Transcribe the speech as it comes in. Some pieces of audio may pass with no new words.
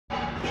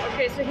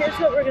Okay, so here's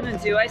what we're gonna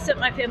do. I sent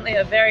my family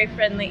a very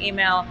friendly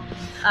email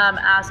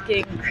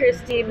asking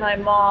Christy, my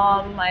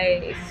mom,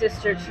 my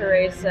sister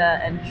Teresa,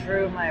 and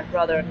Drew, my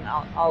brother, and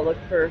I'll look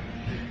for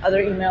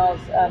other emails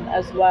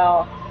as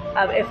well.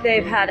 If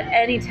they've had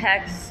any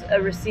texts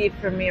received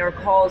from me or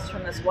calls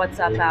from this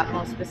WhatsApp app,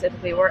 most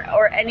specifically,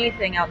 or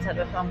anything outside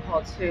of a phone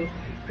call to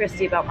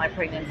Christy about my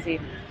pregnancy,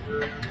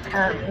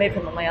 made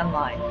from a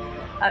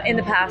landline, in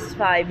the past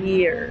 5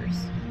 years.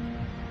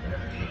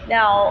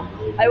 Now,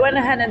 I went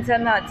ahead and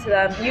sent that to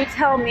them. You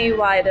tell me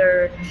why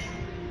they're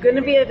going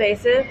to be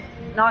evasive,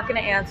 not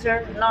going to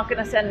answer, not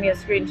going to send me a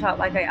screenshot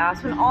like I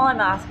asked, when all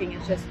I'm asking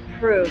is just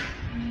proof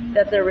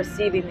that they're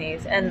receiving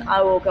these, and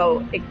I will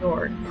go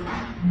ignored.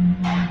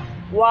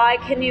 Why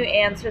can you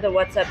answer the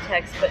WhatsApp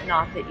text but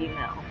not the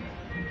email?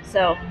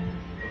 So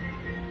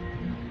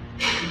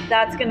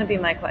that's going to be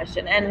my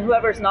question. And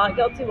whoever's not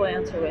guilty will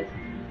answer with,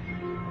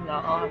 no,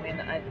 I mean,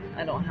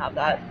 I don't have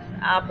that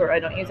app, or I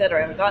don't use it, or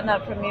I haven't gotten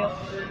that from you.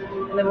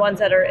 And the ones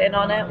that are in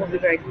on it will be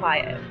very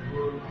quiet.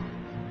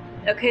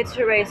 Okay,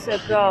 Teresa,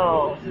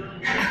 go.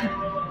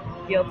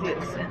 Guilty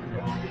of sin.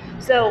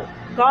 So,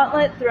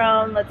 gauntlet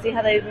thrown. Let's see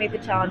how they meet the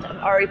challenge. I'm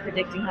already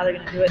predicting how they're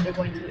going to do it. They're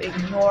going to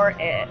ignore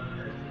it.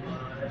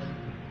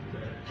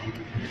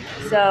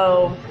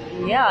 So,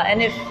 yeah,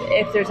 and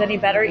if there's any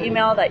better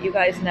email that you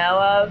guys know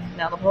of,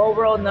 now the whole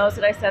world knows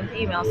that I sent the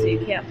email, so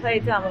you can't play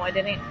dumb.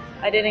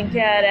 I didn't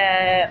get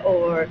it,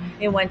 or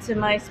it went to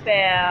my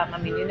spam. I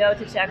mean, you know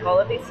to check all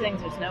of these things.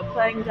 There's no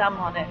playing dumb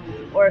on it.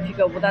 Or if you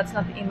go, well, that's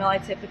not the email I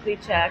typically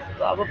check,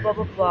 blah, blah, blah,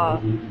 blah,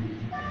 blah.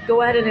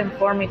 Go ahead and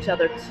inform each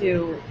other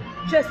to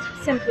just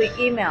simply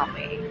email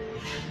me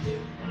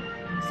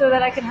so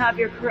that I can have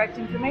your correct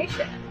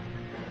information.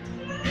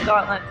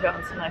 Gauntlet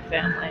thrown to my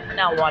family.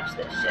 Now watch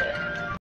this shit.